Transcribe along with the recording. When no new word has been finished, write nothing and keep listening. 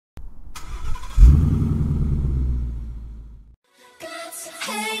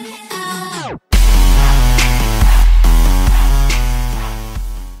What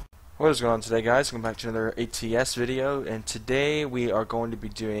is going on today, guys? Welcome back to another ATS video, and today we are going to be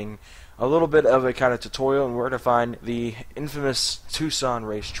doing a little bit of a kind of tutorial and where to find the infamous Tucson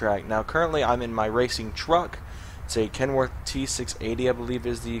racetrack. Now currently I'm in my racing truck. It's a Kenworth T680, I believe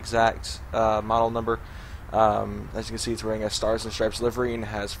is the exact model number. As you can see, it's wearing a Stars and Stripes livery and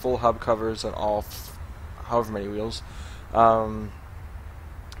has full hub covers on all however many wheels.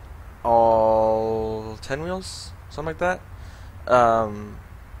 All 10 wheels? Something like that.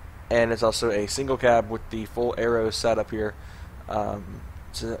 And it's also a single cab with the full aero setup here.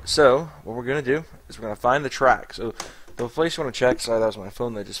 So what we're going to do is we're going to find the track. So the place you want to check, sorry that was my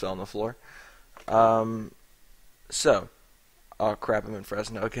phone that just fell on the floor. Oh crap, I'm in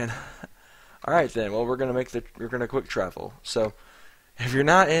Fresno again. Alright then, well we're going to quick travel. So if you're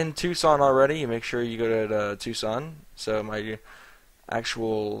not in Tucson already, you make sure you go to Tucson. So my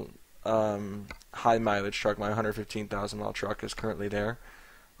actual high mileage truck, my 115,000 mile truck is currently there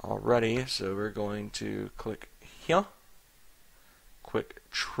already, so we're going to click here, quick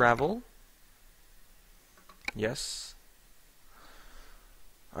travel, yes.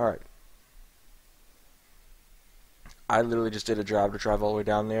 Alright, I literally just did a job to drive all the way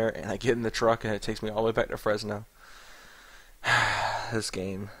down there, and I get in the truck and it takes me all the way back to Fresno. This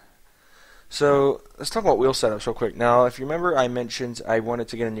game. So let's talk about wheel setups real quick. Now, if you remember, I mentioned I wanted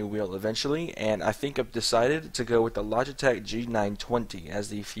to get a new wheel eventually, and I think I've decided to go with the Logitech G920 as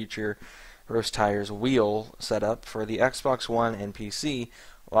the future Roast Tires wheel setup for the Xbox One and PC,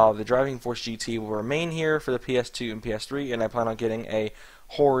 while the Driving Force GT will remain here for the PS2 and PS3, and I plan on getting a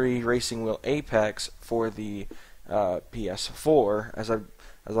Hori Racing Wheel Apex for the PS4. As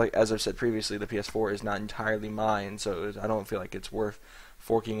I've said previously, the PS4 is not entirely mine, so I don't feel like it's worth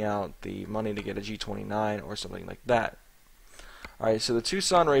forking out the money to get a G29 or something like that. Alright, so the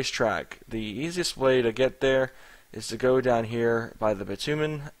Tucson racetrack. The easiest way to get there is to go down here by the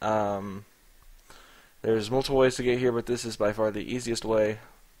bitumen. There's multiple ways to get here, but this is by far the easiest way.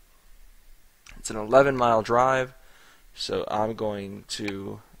 It's an 11-mile drive, so I'm going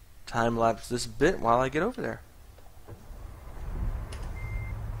to time-lapse this bit while I get over there.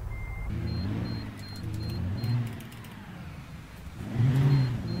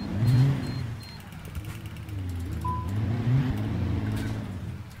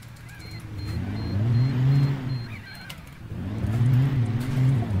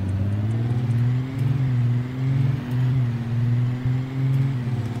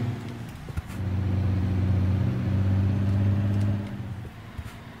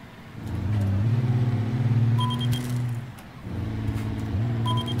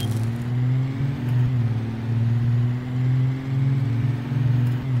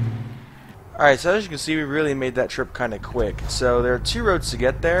 Alright, so as you can see, we really made that trip kind of quick. So there are two roads to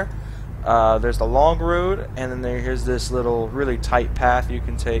get there. There's the long road, and then here's this little really tight path you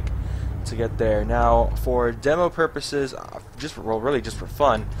can take to get there. Now, for demo purposes, really just for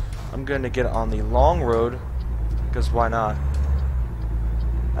fun, I'm going to get on the long road, because why not?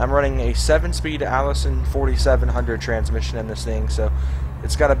 I'm running a 7-speed Adamson 4700 transmission in this thing, so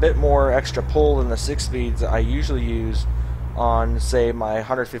it's got a bit more extra pull than the 6 speeds that I usually use on, say, my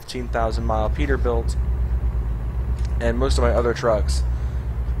 115,000 mile Peterbilt and most of my other trucks.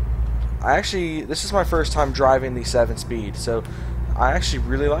 This is my first time driving the 7-speed, so I actually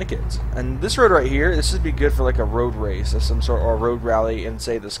really like it. And this road right here, this would be good for like a road race of some sort, or a road rally in,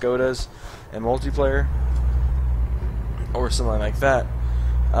 say, the Skodas and multiplayer or something like that.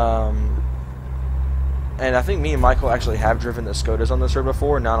 And I think me and Michael actually have driven the Skodas on this road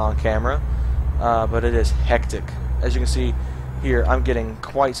before, not on camera, but it is hectic. As you can see here, I'm getting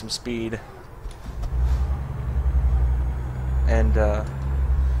quite some speed, and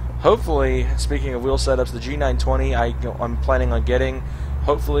hopefully, speaking of wheel setups, the G920 I'm planning on getting.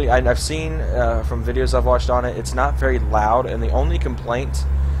 Hopefully, I've seen from videos I've watched on it, it's not very loud, and the only complaint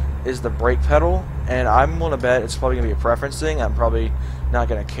is the brake pedal, and I'm going to bet it's probably going to be a preference thing. I'm probably not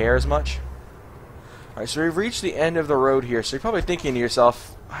going to care as much. Alright, so we've reached the end of the road here, so you're probably thinking to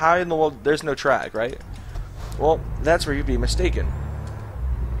yourself, how in the world, there's no track, right? Well, that's where you'd be mistaken.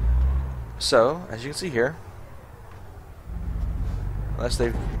 So, as you can see here, unless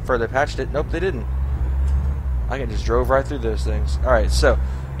they further patched it, nope, they didn't. I can just drove right through those things. Alright, so,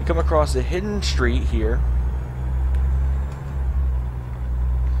 you come across a hidden street here,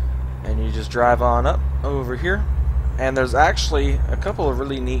 and you just drive on up over here, and there's actually a couple of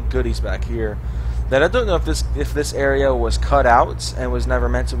really neat goodies back here that I don't know if this area was cut out and was never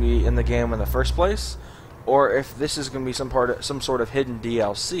meant to be in the game in the first place, or if this is going to be some sort of hidden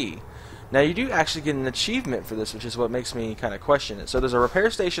DLC. Now you do actually get an achievement for this, which is what makes me kind of question it. So there's a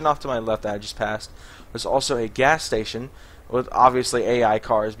repair station off to my left that I just passed. There's also a gas station with obviously AI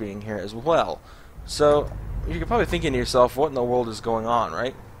cars being here as well. So you're probably thinking to yourself, what in the world is going on,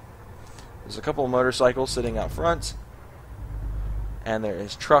 right? There's a couple of motorcycles sitting out front, and there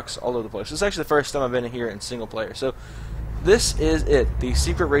is trucks all over the place. This is actually the first time I've been here in single player. So this is it, the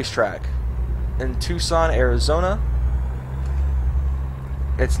secret racetrack in Tucson, Arizona.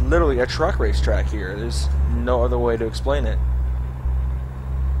 It's literally a truck racetrack here. There's no other way to explain it.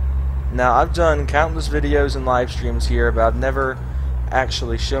 Now, I've done countless videos and live streams here, but I've never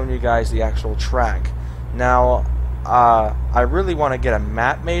actually shown you guys the actual track. Now, I really want to get a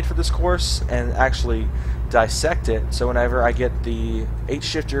map made for this course and actually dissect it, so whenever I get the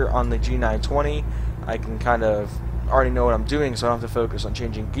 8-shifter on the G920, I can kind of already know what I'm doing, so I don't have to focus on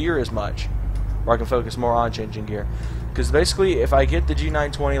changing gear as much, or I can focus more on changing gear. Because basically, if I get the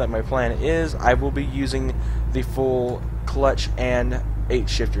G920 like my plan is, I will be using the full clutch and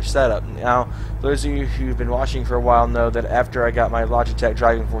 8-shifter setup. Now, those of you who've been watching for a while know that after I got my Logitech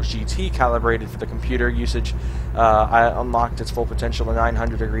Driving Force GT calibrated for the computer usage, I unlocked its full potential to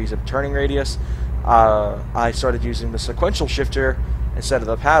 900 degrees of turning radius. I started using the sequential shifter instead of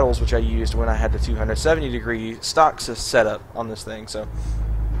the paddles, which I used when I had the 270-degree stock setup on this thing. So,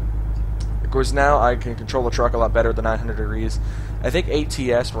 of course, now I can control the truck a lot better than 900 degrees. I think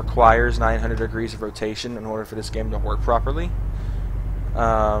ATS requires 900 degrees of rotation in order for this game to work properly.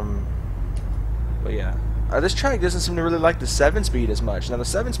 But yeah, this track doesn't seem to really like the 7-speed as much. Now, the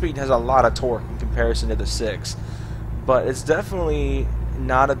 7-speed has a lot of torque in comparison to the 6, but it's definitely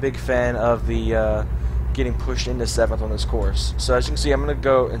not a big fan of the getting pushed into 7th on this course. So as you can see, I'm going to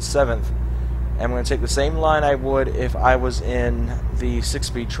go in 7th, and I'm going to take the same line I would if I was in the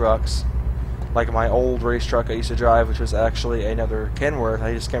 6-speed trucks, like my old race truck I used to drive, which was actually another Kenworth.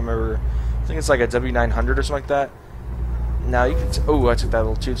 I just can't remember. I think it's like a W900 or something like that. Now you can. Oh, I took that a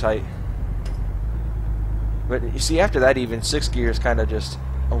little too tight. But you see, after that, even 6 gears kind of just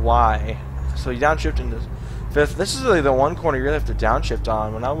a Y. So you downshift into 5th. This is really the one corner you really have to downshift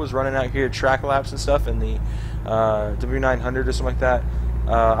on. When I was running out here track laps and stuff in the W900 or something like that,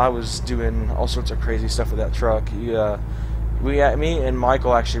 I was doing all sorts of crazy stuff with that truck. Me and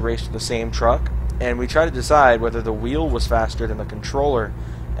Michael actually raced with the same truck, and we tried to decide whether the wheel was faster than the controller,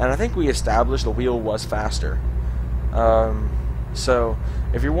 and I think we established the wheel was faster. So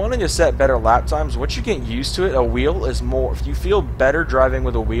if you're wanting to set better lap times, once you get used to it, a wheel is more. You feel better driving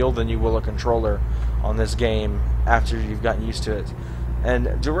with a wheel than you will a controller on this game after you've gotten used to it.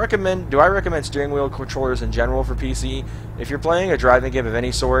 And do I recommend steering wheel controllers in general for PC? If you're playing a driving game of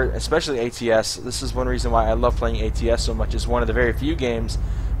any sort, especially ATS, this is one reason why I love playing ATS so much. It's one of the very few games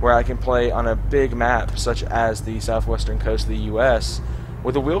where I can play on a big map, such as the southwestern coast of the U.S.,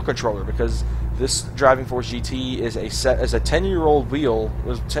 with a wheel controller, because this Driving Force GT is a 10-year-old wheel.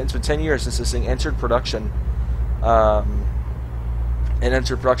 It's been 10 years since this thing entered production. It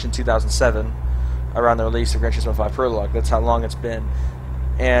entered production in 2007. Around the release of Gran Turismo 5 Prologue. That's how long it's been.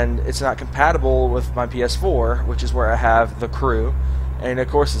 And it's not compatible with my PS4, which is where I have the Crew. And of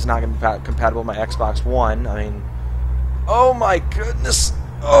course it's not going to be compatible with my Xbox One. I mean, oh my goodness!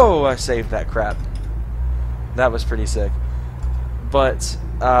 Oh, I saved that crap. That was pretty sick. But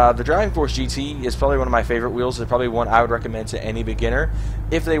the Driving Force GT is probably one of my favorite wheels. It's probably one I would recommend to any beginner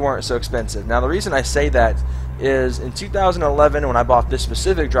if they weren't so expensive. Now, the reason I say that is in 2011, when I bought this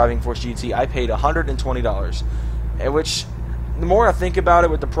specific Driving Force GT, I paid $120, which, the more I think about it,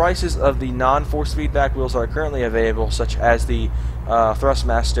 with the prices of the non-force feedback wheels that are currently available, such as the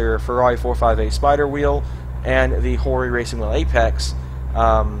Thrustmaster Ferrari 458 Spider wheel and the Hori Racing Wheel Apex,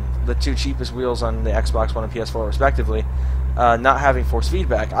 the two cheapest wheels on the Xbox One and PS4 respectively, not having force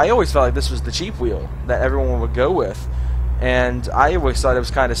feedback, I always felt like this was the cheap wheel that everyone would go with. And I always thought it was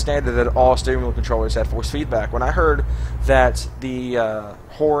kind of standard that all steering wheel controllers had force feedback. When I heard that the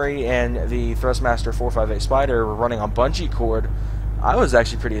Hori and the Thrustmaster 458 Spider were running on bungee cord, I was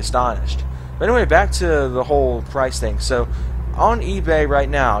actually pretty astonished. But anyway, back to the whole price thing. So on eBay right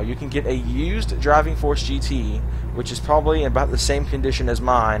now, you can get a used Driving Force GT, which is probably in about the same condition as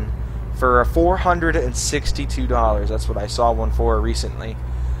mine, for $462. That's what I saw one for recently.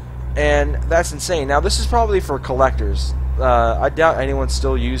 And that's insane. Now, this is probably for collectors. I doubt anyone's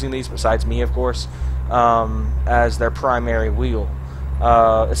still using these, besides me, of course, as their primary wheel.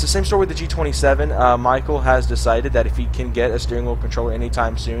 It's the same story with the G27. Michael has decided that if he can get a steering wheel controller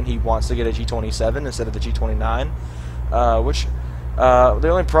anytime soon, he wants to get a G27 instead of the G29. Which, the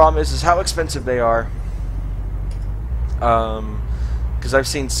only problem is how expensive they are. Because I've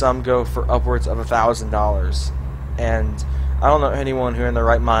seen some go for upwards of $1,000. And I don't know anyone who in their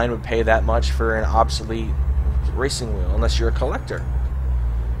right mind would pay that much for an obsolete racing wheel unless you're a collector.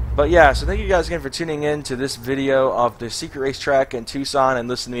 But yeah, so thank you guys again for tuning in to this video of the secret racetrack in Tucson and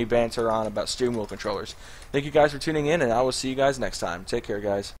listening to me banter on about steering wheel controllers. Thank you guys for tuning in, and I will see you guys next time. Take care,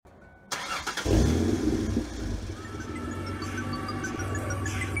 guys.